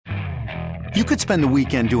You could spend the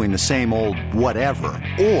weekend doing the same old whatever,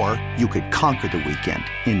 or you could conquer the weekend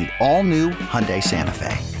in the all-new Hyundai Santa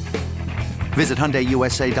Fe. Visit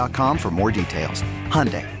HyundaiUSA.com for more details.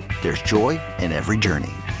 Hyundai, there's joy in every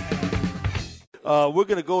journey. We're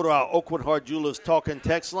going to go to our Oakwood Hart Jewelers talking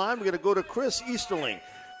text line. We're going to go to Chris Easterling.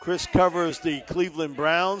 Chris covers the Cleveland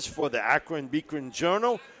Browns for the Akron Beacon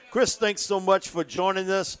Journal. Chris, thanks so much for joining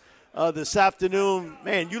us this afternoon.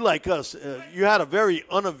 Man, you like us. You had a very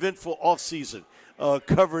uneventful offseason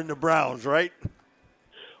covering the Browns, right?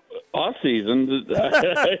 Off-season?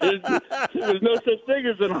 There's no such thing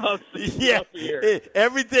as an off-season. Yeah,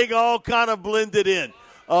 everything all kind of blended in.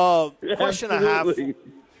 Question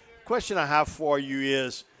I have for you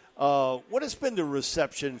is, what has been the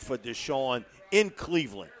reception for Deshaun in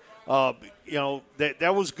Cleveland?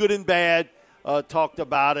 That was good and bad, talked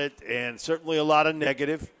about it, and certainly a lot of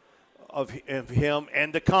negative of him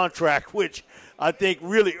and the contract, which I think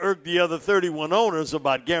really irked the other 31 owners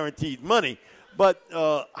about guaranteed money. But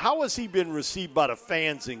how has he been received by the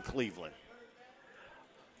fans in Cleveland?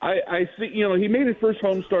 I think, he made his first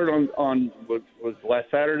home start on was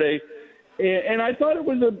last Saturday, and I thought it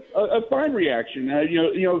was a fine reaction.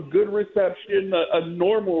 Good reception, a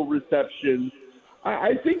normal reception.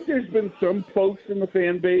 I think there's been some folks in the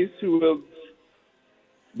fan base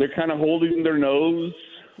they're kind of holding their nose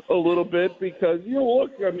a little bit because,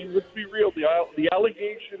 look, I mean, let's be real. The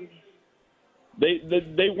allegations,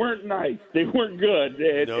 they weren't nice. They weren't good.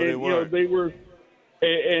 They weren't.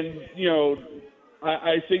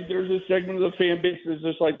 I think there's a segment of the fan base that's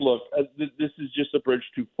just like, look, this is just a bridge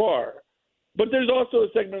too far. But there's also a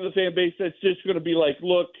segment of the fan base that's just going to be like,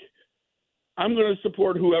 look, I'm going to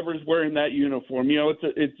support whoever's wearing that uniform.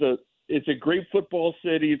 It's a great football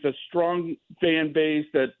city. It's a strong fan base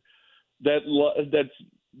that's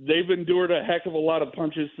they've endured a heck of a lot of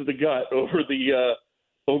punches to the gut over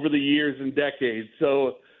the years and decades.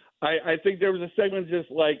 So I think there was a segment just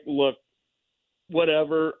like, look,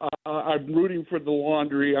 whatever. I'm rooting for the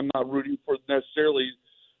laundry. I'm not rooting for necessarily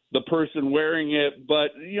the person wearing it.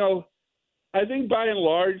 But, I think by and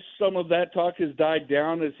large, some of that talk has died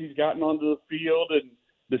down as he's gotten onto the field and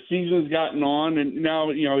the season's gotten on. And now,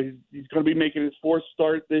 he's going to be making his fourth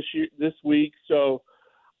start this week. So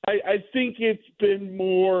I think it's been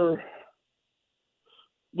more,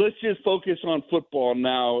 let's just focus on football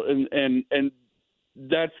now. And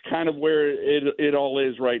that's kind of where it all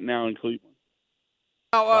is right now in Cleveland.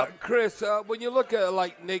 Now, Chris, when you look at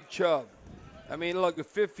like Nick Chubb, I mean, look, a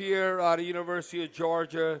fifth year out of University of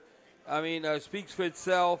Georgia, I mean, speaks for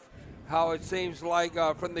itself how it seems like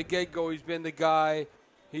from the get-go he's been the guy.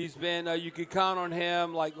 He's been, you could count on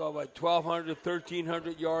him like 1,200,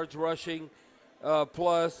 1,300 yards rushing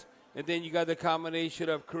plus, and then you got the combination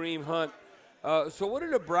of Kareem Hunt. So what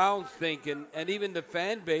are the Browns thinking, and even the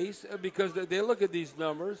fan base, because they look at these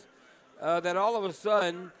numbers, that all of a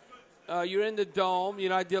sudden you're in the dome, you're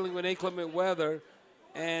not dealing with inclement weather,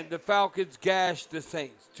 and the Falcons gashed the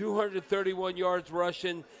Saints. 231 yards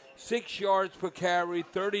rushing, 6 yards per carry,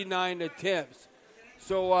 39 attempts.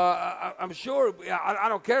 So I'm sure, I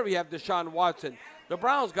don't care if you have Deshaun Watson. The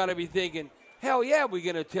Browns got to be thinking, hell yeah, we're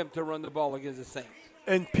going to attempt to run the ball against the Saints.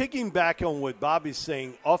 And picking back on what Bobby's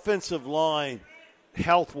saying, offensive line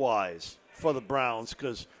health-wise for the Browns,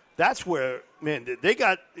 because that's where, man, they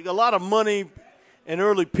got a lot of money and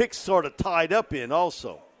early picks sort of tied up in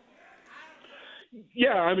also.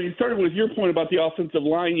 Yeah, I mean, starting with your point about the offensive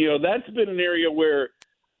line, that's been an area where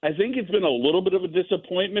I think it's been a little bit of a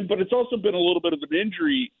disappointment, but it's also been a little bit of an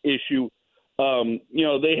injury issue.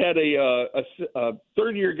 They had a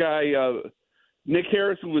third-year guy, Nick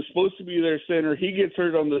Harris, who was supposed to be their center. He gets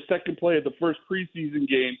hurt on the second play of the first preseason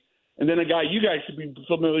game. And then a guy you guys should be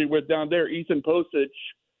familiar with down there, Ethan Posich,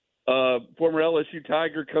 former LSU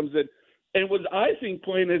Tiger, comes in and was, I think,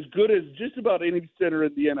 playing as good as just about any center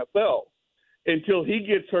in the NFL until he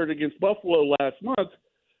gets hurt against Buffalo last month.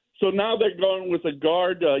 So now they're going with a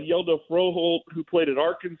guard, Yelda Froholt, who played at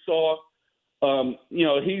Arkansas.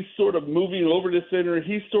 He's sort of moving over to center.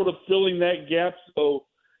 He's sort of filling that gap. So,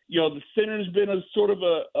 the center's been a sort of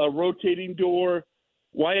a rotating door.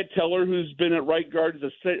 Wyatt Teller, who's been at right guard, is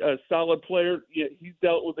a solid player. He's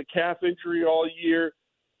dealt with a calf injury all year.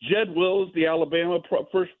 Jed Wills, the Alabama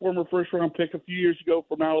former first-round pick a few years ago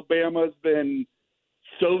from Alabama, has been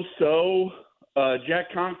so-so.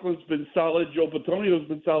 Jack Conklin's been solid. Joe Bitonio's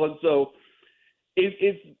been solid. So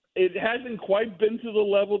it hasn't quite been to the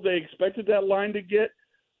level they expected that line to get.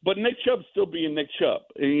 But Nick Chubb's still being Nick Chubb.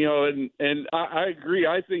 And I agree.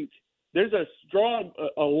 I think there's a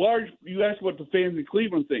large – you ask what the fans in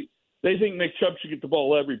Cleveland think. They think Nick Chubb should get the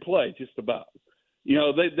ball every play, just about.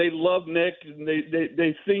 They love Nick, and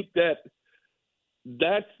they think that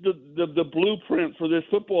that's the blueprint for this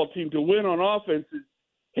football team to win on offense is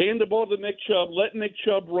hand the ball to Nick Chubb, let Nick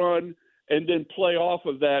Chubb run, and then play off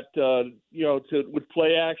of that, with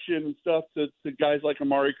play action and stuff to guys like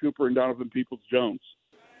Amari Cooper and Donovan Peoples-Jones.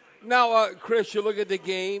 Now, Chris, you look at the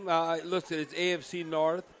game. Listen, it's AFC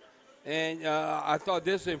North, and I thought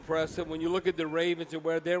this was impressive. When you look at the Ravens and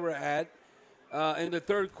where they were at, in the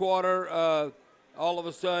third quarter, all of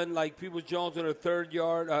a sudden, like Peoples-Jones on a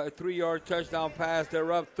 3-yard touchdown pass,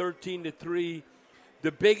 they're up 13-3.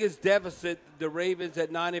 The biggest deficit the Ravens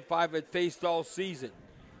at 9-5 had faced all season.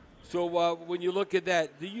 So when you look at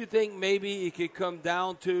that, do you think maybe it could come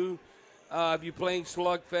down to if you're playing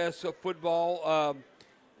slugfest of football,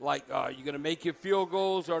 you're going to make your field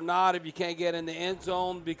goals or not if you can't get in the end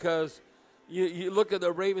zone? Because you look at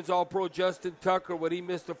the Ravens All-Pro Justin Tucker, when he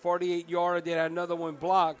missed a 48-yarder, they had another one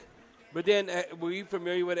blocked. But then were you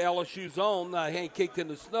familiar with LSU's own? He kicked in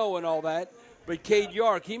the snow and all that. But Cade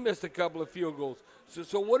York, he missed a couple of field goals.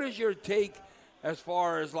 So what is your take as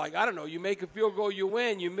far as, you make a field goal, you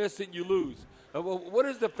win, you miss it, you lose? What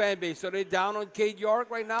is the fan base? Are they down on Cade York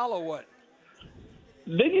right now or what?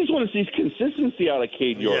 They just want to see consistency out of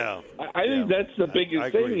Cade York. Yeah. I think that's the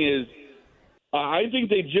biggest thing is I think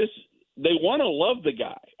they want to love the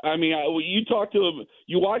guy. I mean, you talk to him,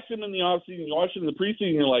 you watch him in the offseason, you watch him in the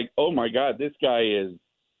preseason, you're like, oh, my God, this guy is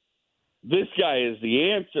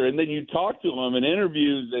the answer. And then you talk to him in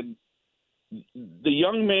interviews, and the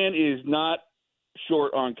young man is not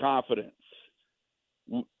short on confidence.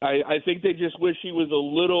 I think they just wish he was a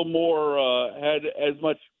little more had as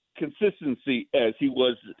much consistency as he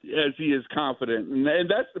is confident, and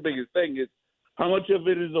that's the biggest thing is how much of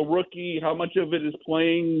it is a rookie, how much of it is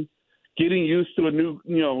playing, getting used to a new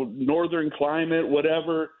northern climate,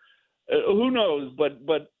 whatever. Who knows? But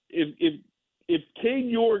if Cade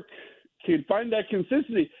York can find that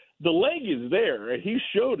consistency, the leg is there. He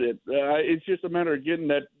showed it. It's just a matter of getting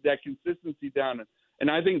that consistency down.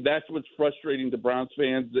 And I think that's what's frustrating the Browns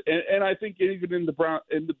fans. And I think even in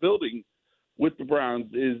the building with the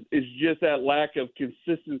Browns is just that lack of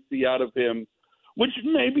consistency out of him, which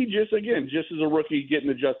may be just as a rookie getting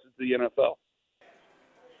adjusted to the NFL.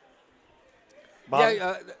 Bob?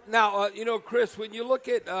 Yeah. Now, Chris, when you look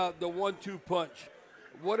at the 1-2 punch,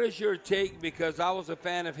 what is your take? Because I was a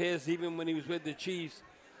fan of his even when he was with the Chiefs.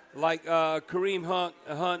 Like Kareem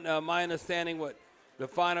Hunt, my understanding, the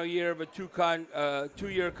final year of a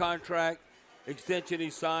 2-year contract extension he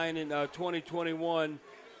signed in 2021.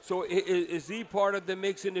 So is he part of the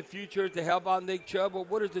mix in the future to help out Nick Chubb, or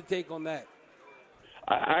what is the take on that?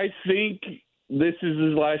 I think this is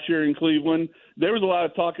his last year in Cleveland. There was a lot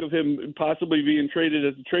of talk of him possibly being traded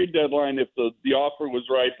at the trade deadline if the offer was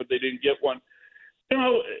right, but they didn't get one.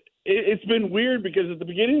 It's been weird because at the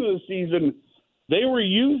beginning of the season, they were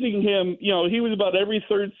using him. He was about every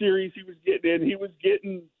third series he was getting in. He was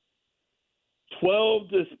getting 12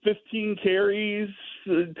 to 15 carries,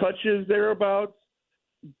 touches thereabouts.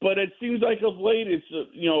 But it seems like of late it's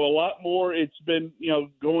a lot more. It's been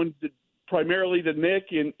going primarily to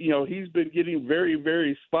Nick, and he's been getting very,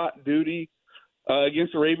 very spot duty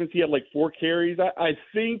against the Ravens. He had like 4 carries. I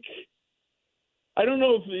think I don't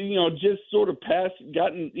know if just sort of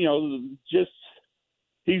just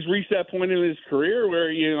he's reached that point in his career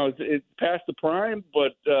where it's past the prime,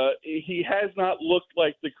 but he has not looked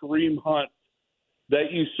like the Kareem Hunt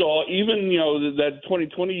that you saw even that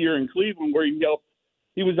 2020 year in Cleveland where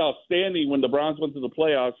he was outstanding when the Browns went to the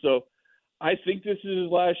playoffs. So I think this is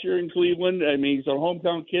his last year in Cleveland. I mean, he's a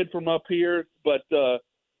hometown kid from up here, but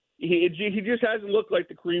he just hasn't looked like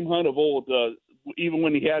the Kareem Hunt of old, even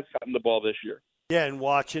when he has gotten the ball this year. Yeah, and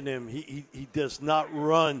watching him, he does not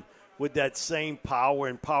run with that same power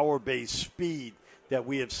and power-based speed that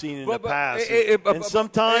we have seen in the past. And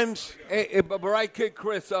sometimes – But right, kid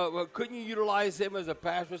Chris, couldn't you utilize him as a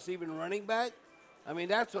pass receiving running back? I mean,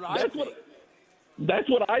 that's what I think. That's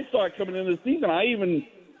what I thought coming into the season. I even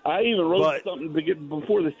wrote something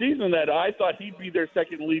before the season that I thought he'd be their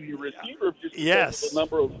second leading receiver just because of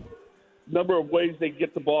the number of ways they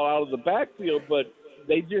get the ball out of the backfield, but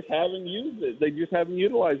they just haven't used it. They just haven't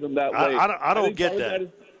utilized him that way. I don't get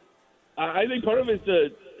that. I think part of it's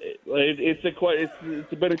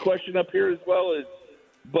been a question up here as well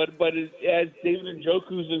but as David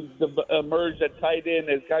Njoku's emerged at tight end,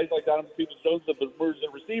 as guys like Donovan Peoples-Jones have emerged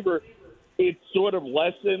at receiver, it's sort of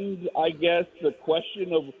lessened, I guess, the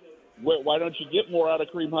question of why don't you get more out of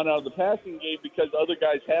Kareem Hunt out of the passing game because other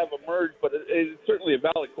guys have emerged. But it's certainly a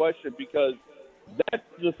valid question because that's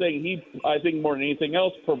the thing he, I think more than anything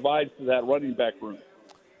else, provides to that running back room.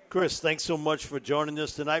 Chris, thanks so much for joining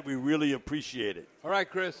us tonight. We really appreciate it. All right,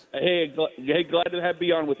 Chris. Hey, glad to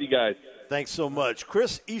be on with you guys. Thanks so much.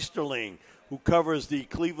 Chris Easterling, who covers the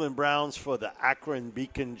Cleveland Browns for the Akron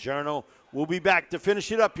Beacon Journal. We'll be back to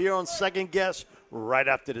finish it up here on Second Guess right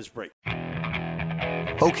after this break.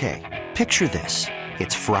 Okay, picture this.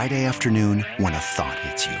 It's Friday afternoon when a thought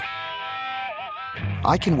hits you.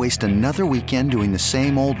 I can waste another weekend doing the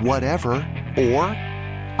same old whatever, or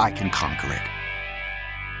I can conquer it.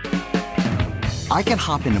 I can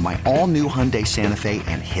hop into my all-new Hyundai Santa Fe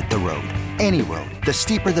and hit the road. Any road. The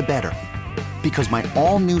steeper, the better. Because my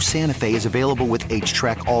all-new Santa Fe is available with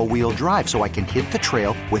H-Track all-wheel drive, so I can hit the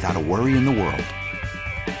trail without a worry in the world.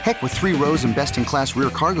 Heck, with 3 rows and best-in-class rear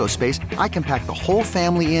cargo space, I can pack the whole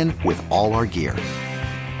family in with all our gear.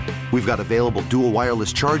 We've got available dual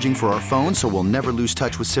wireless charging for our phones, so we'll never lose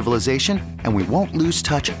touch with civilization, and we won't lose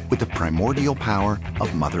touch with the primordial power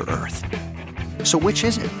of Mother Earth. So which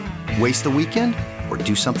is it? Waste the weekend or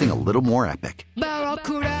do something a little more epic?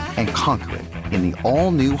 And conquer it in the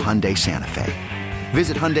all-new Hyundai Santa Fe.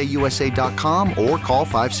 Visit HyundaiUSA.com or call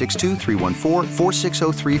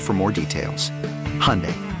 562-314-4603 for more details.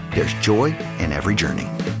 Hyundai, there's joy in every journey.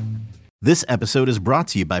 This episode is brought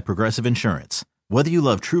to you by Progressive Insurance. Whether you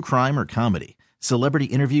love true crime or comedy, celebrity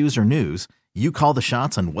interviews or news, you call the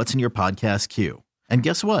shots on what's in your podcast queue. And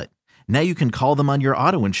guess what? Now you can call them on your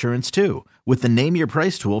auto insurance too with the Name Your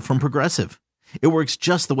Price tool from Progressive. It works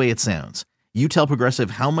just the way it sounds. You tell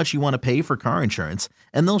Progressive how much you want to pay for car insurance,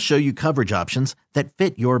 and they'll show you coverage options that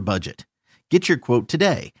fit your budget. Get your quote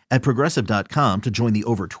today at Progressive.com to join the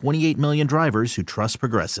over 28 million drivers who trust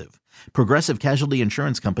Progressive. Progressive Casualty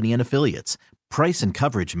Insurance Company and Affiliates. Price and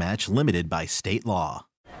coverage match limited by state law.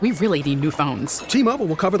 We really need new phones. T-Mobile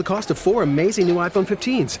will cover the cost of 4 amazing new iPhone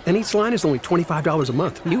 15s, and each line is only $25 a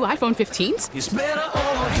month. New iPhone 15s? It's better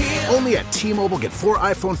over here. Only at T-Mobile, get 4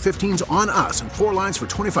 iPhone 15s on us and 4 lines for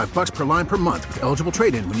 $25 per line per month with eligible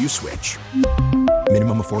trade-in when you switch.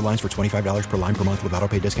 Minimum of 4 lines for $25 per line per month with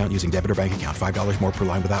autopay discount using debit or bank account. $5 more per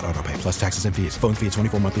line without autopay, plus taxes and fees. Phone fee at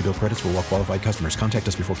 24 monthly bill credits for well-qualified customers. Contact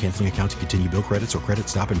us before canceling account to continue bill credits or credit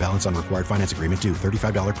stop and balance on required finance agreement due.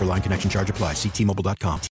 $35 per line connection charge applies. See T-Mobile.com.